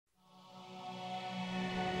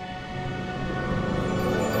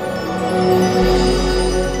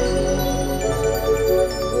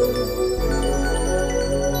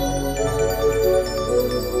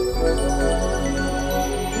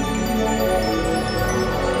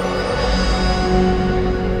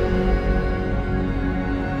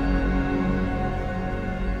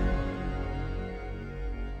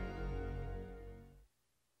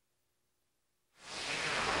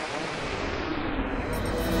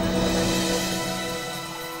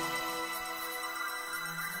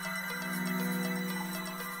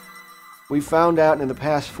We found out in the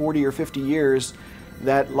past 40 or 50 years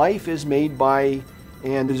that life is made by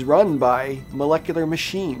and is run by molecular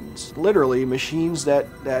machines, literally machines that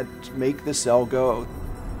make the cell go.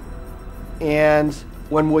 And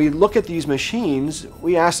when we look at these machines,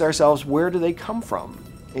 we ask ourselves, where do they come from?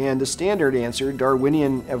 And the standard answer,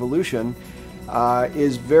 Darwinian evolution,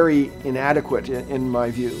 is very inadequate in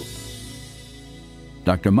my view.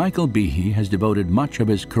 Dr. Michael Behe has devoted much of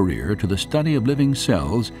his career to the study of living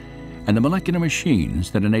cells and the molecular machines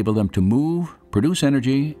that enable them to move, produce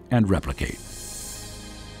energy, and replicate.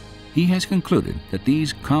 He has concluded that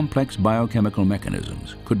these complex biochemical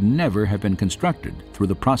mechanisms could never have been constructed through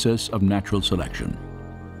the process of natural selection.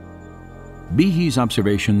 Behe's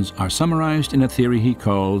observations are summarized in a theory he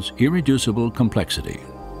calls irreducible complexity.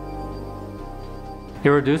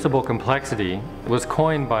 Irreducible complexity was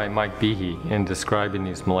coined by Mike Behe in describing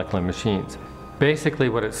these molecular machines. Basically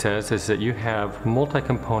what it says is that you have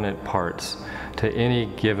multi-component parts to any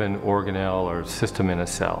given organelle or system in a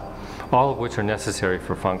cell, all of which are necessary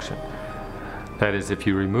for function. That is, if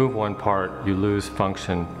you remove one part, you lose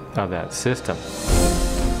function of that system.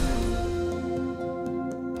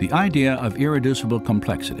 The idea of irreducible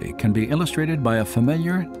complexity can be illustrated by a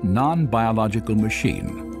familiar, non-biological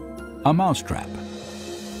machine, a mousetrap.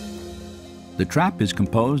 The trap is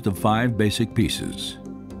composed of 5 basic pieces: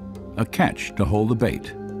 a catch to hold the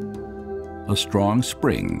bait, a strong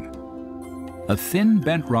spring, a thin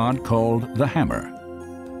bent rod called the hammer,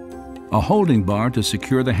 a holding bar to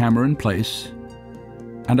secure the hammer in place,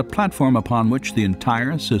 and a platform upon which the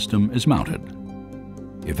entire system is mounted.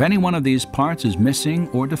 If any one of these parts is missing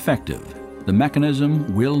or defective, the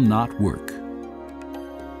mechanism will not work.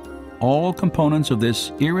 All components of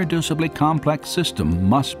this irreducibly complex system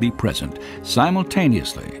must be present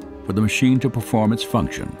simultaneously for the machine to perform its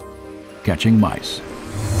function, catching mice.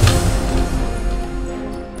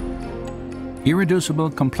 Irreducible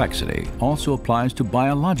complexity also applies to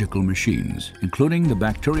biological machines, including the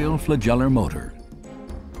bacterial flagellar motor.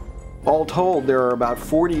 All told, there are about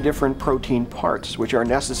 40 different protein parts which are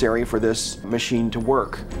necessary for this machine to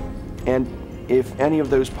work. And if any of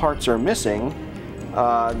those parts are missing,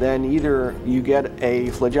 then either you get a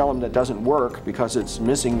flagellum that doesn't work because it's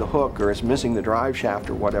missing the hook or it's missing the drive shaft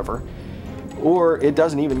or whatever, or it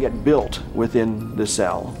doesn't even get built within the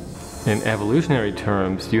cell. In evolutionary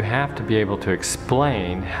terms, you have to be able to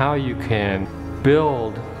explain how you can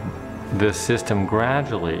build this system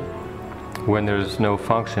gradually when there's no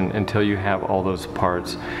function until you have all those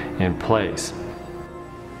parts in place.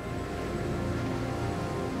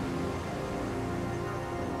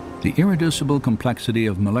 The irreducible complexity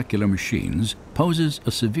of molecular machines poses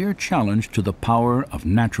a severe challenge to the power of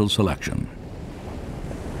natural selection.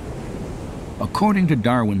 According to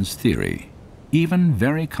Darwin's theory, even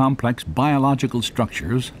very complex biological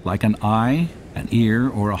structures like an eye, an ear,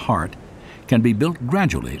 or a heart can be built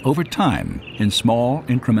gradually over time in small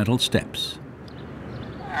incremental steps.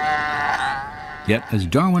 Yet, as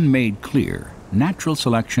Darwin made clear, natural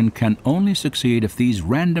selection can only succeed if these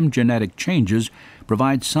random genetic changes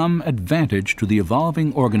provide some advantage to the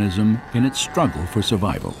evolving organism in its struggle for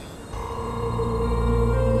survival.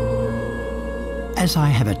 As I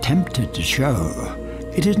have attempted to show,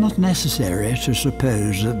 it is not necessary to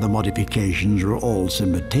suppose that the modifications are all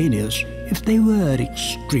simultaneous if they were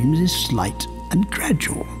extremely slight and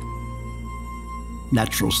gradual.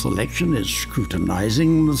 Natural selection is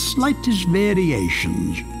scrutinizing the slightest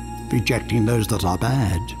variations, rejecting those that are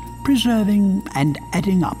bad, preserving and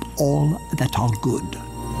adding up all that are good.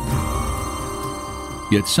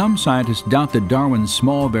 Yet some scientists doubt that Darwin's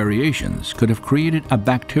small variations could have created a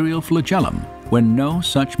bacterial flagellum when no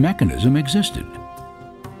such mechanism existed.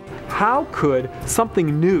 How could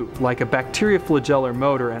something new, like a bacterioflagellar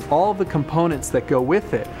motor and all the components that go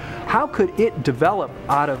with it, how could it develop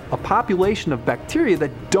out of a population of bacteria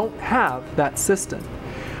that don't have that system?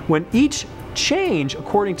 When each change,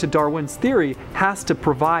 according to Darwin's theory, has to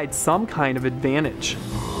provide some kind of advantage.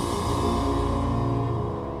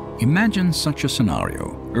 Imagine such a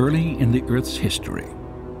scenario early in the Earth's history.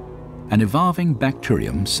 An evolving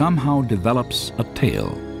bacterium somehow develops a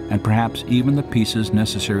tail and perhaps even the pieces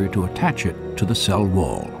necessary to attach it to the cell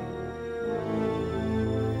wall.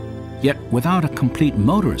 Yet without a complete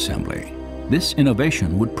motor assembly, this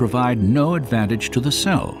innovation would provide no advantage to the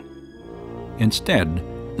cell. Instead,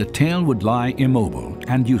 the tail would lie immobile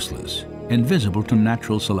and useless, invisible to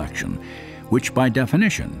natural selection, which by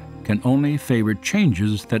definition can only favor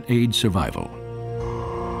changes that aid survival.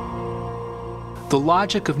 The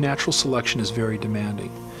logic of natural selection is very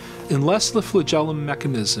demanding. Unless the flagellum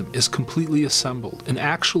mechanism is completely assembled and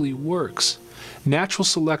actually works, natural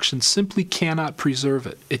selection simply cannot preserve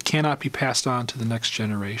it. It cannot be passed on to the next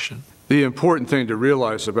generation. The important thing to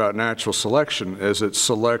realize about natural selection is it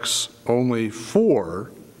selects only for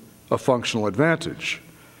a functional advantage.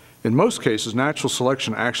 In most cases, natural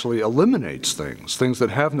selection actually eliminates things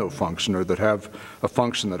that have no function or that have a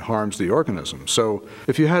function that harms the organism. So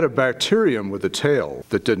if you had a bacterium with a tail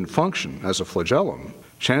that didn't function as a flagellum,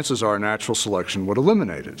 chances are natural selection would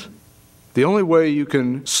eliminate it. The only way you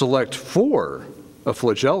can select for a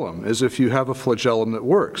flagellum is if you have a flagellum that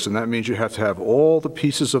works, and that means you have to have all the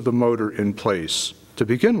pieces of the motor in place to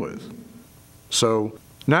begin with. So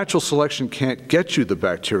natural selection can't get you the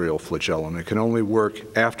bacterial flagellum. It can only work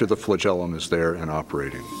after the flagellum is there and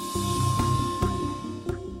operating.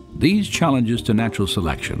 These challenges to natural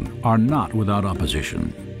selection are not without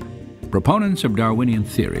opposition. Proponents of Darwinian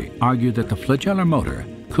theory argue that the flagellar motor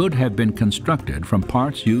could have been constructed from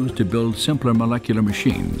parts used to build simpler molecular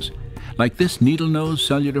machines, like this needle-nose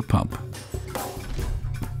cellular pump.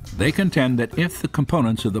 They contend that if the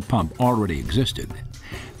components of the pump already existed,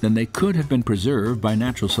 then they could have been preserved by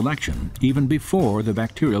natural selection even before the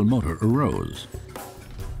bacterial motor arose.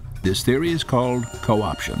 This theory is called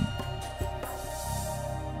co-option.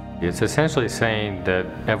 It's essentially saying that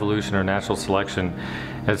evolution or natural selection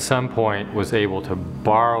at some point was able to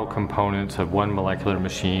borrow components of one molecular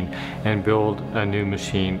machine and build a new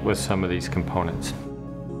machine with some of these components.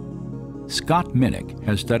 Scott Minnick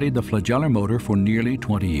has studied the flagellar motor for nearly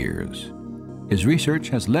 20 years. His research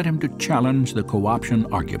has led him to challenge the co-option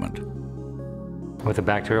argument. With a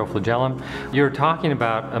bacterial flagellum, you're talking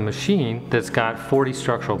about a machine that's got 40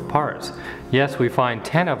 structural parts. Yes, we find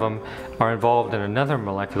 10 of them are involved in another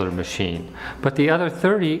molecular machine, but the other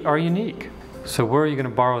 30 are unique. So where are you going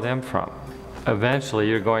to borrow them from? Eventually,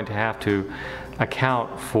 you're going to have to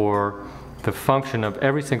account for the function of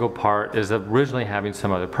every single part as originally having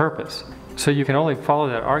some other purpose. So you can only follow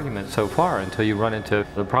that argument so far until you run into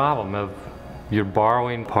the problem of you're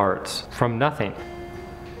borrowing parts from nothing.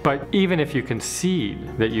 But even if you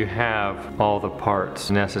concede that you have all the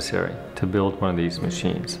parts necessary to build one of these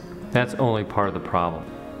machines, that's only part of the problem.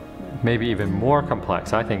 Maybe even more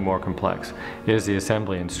complex, I think more complex, is the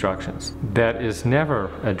assembly instructions. That is never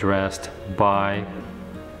addressed by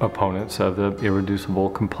opponents of the irreducible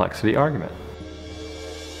complexity argument.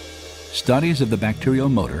 Studies of the bacterial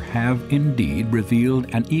motor have indeed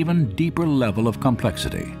revealed an even deeper level of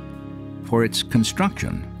complexity. For its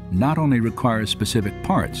construction not only requires specific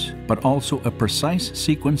parts, but also a precise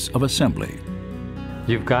sequence of assembly.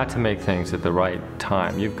 You've got to make things at the right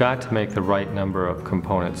time. You've got to make the right number of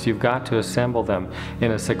components. You've got to assemble them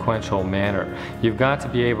in a sequential manner. You've got to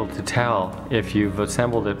be able to tell if you've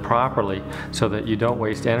assembled it properly so that you don't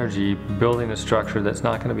waste energy building a structure that's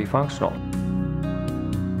not going to be functional.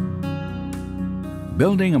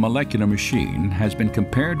 Building a molecular machine has been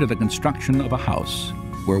compared to the construction of a house,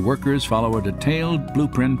 where workers follow a detailed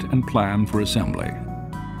blueprint and plan for assembly.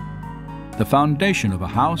 The foundation of a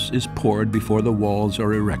house is poured before the walls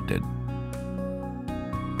are erected.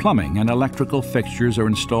 Plumbing and electrical fixtures are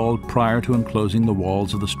installed prior to enclosing the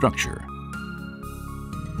walls of the structure.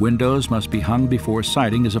 Windows must be hung before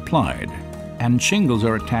siding is applied, and shingles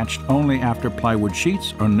are attached only after plywood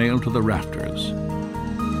sheets are nailed to the rafters.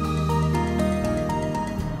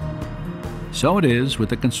 So it is with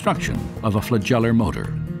the construction of a flagellar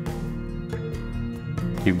motor.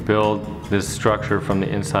 You build this structure from the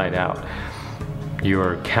inside out. You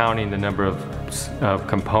are counting the number of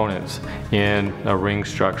components in a ring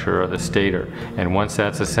structure or the stator, and once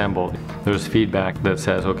that's assembled, there's feedback that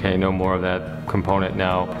says, okay, no more of that component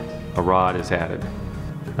now. A rod is added,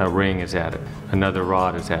 a ring is added, another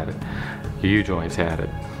rod is added, a U-joint's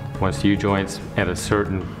added. Once the U-joint's at a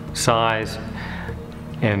certain size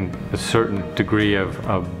and a certain degree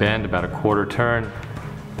of bend, about a quarter turn,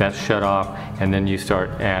 that's shut off, and then you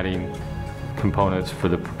start adding components for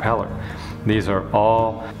the propeller. These are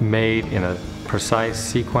all made in a precise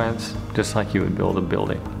sequence, just like you would build a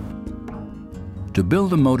building. To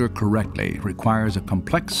build a motor correctly requires a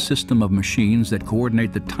complex system of machines that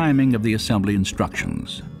coordinate the timing of the assembly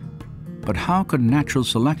instructions. But how could natural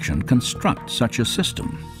selection construct such a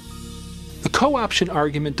system? The co-option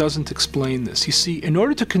argument doesn't explain this. You see, in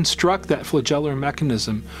order to construct that flagellar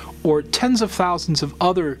mechanism, or tens of thousands of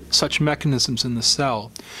other such mechanisms in the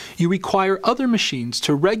cell, you require other machines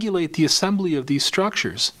to regulate the assembly of these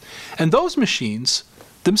structures. And those machines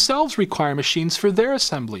themselves require machines for their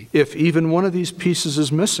assembly. If even one of these pieces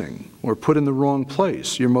is missing or put in the wrong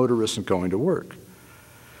place, your motor isn't going to work.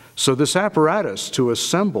 So this apparatus to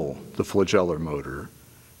assemble the flagellar motor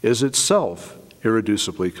is itself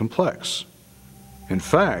irreducibly complex. In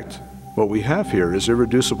fact, what we have here is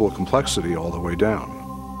irreducible complexity all the way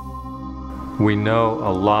down. We know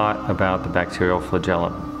a lot about the bacterial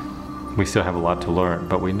flagellum. We still have a lot to learn,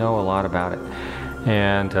 but we know a lot about it.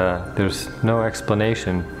 And there's no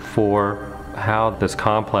explanation for how this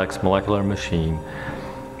complex molecular machine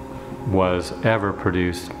was ever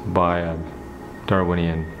produced by a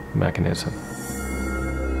Darwinian mechanism.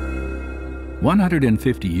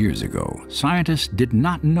 150 years ago, scientists did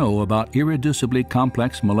not know about irreducibly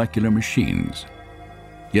complex molecular machines.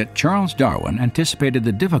 Yet Charles Darwin anticipated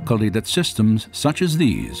the difficulty that systems such as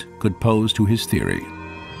these could pose to his theory.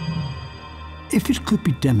 If it could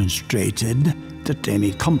be demonstrated that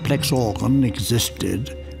any complex organ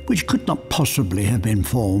existed which could not possibly have been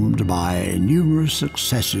formed by numerous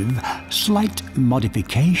successive slight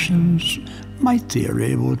modifications, my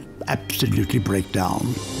theory would absolutely break down.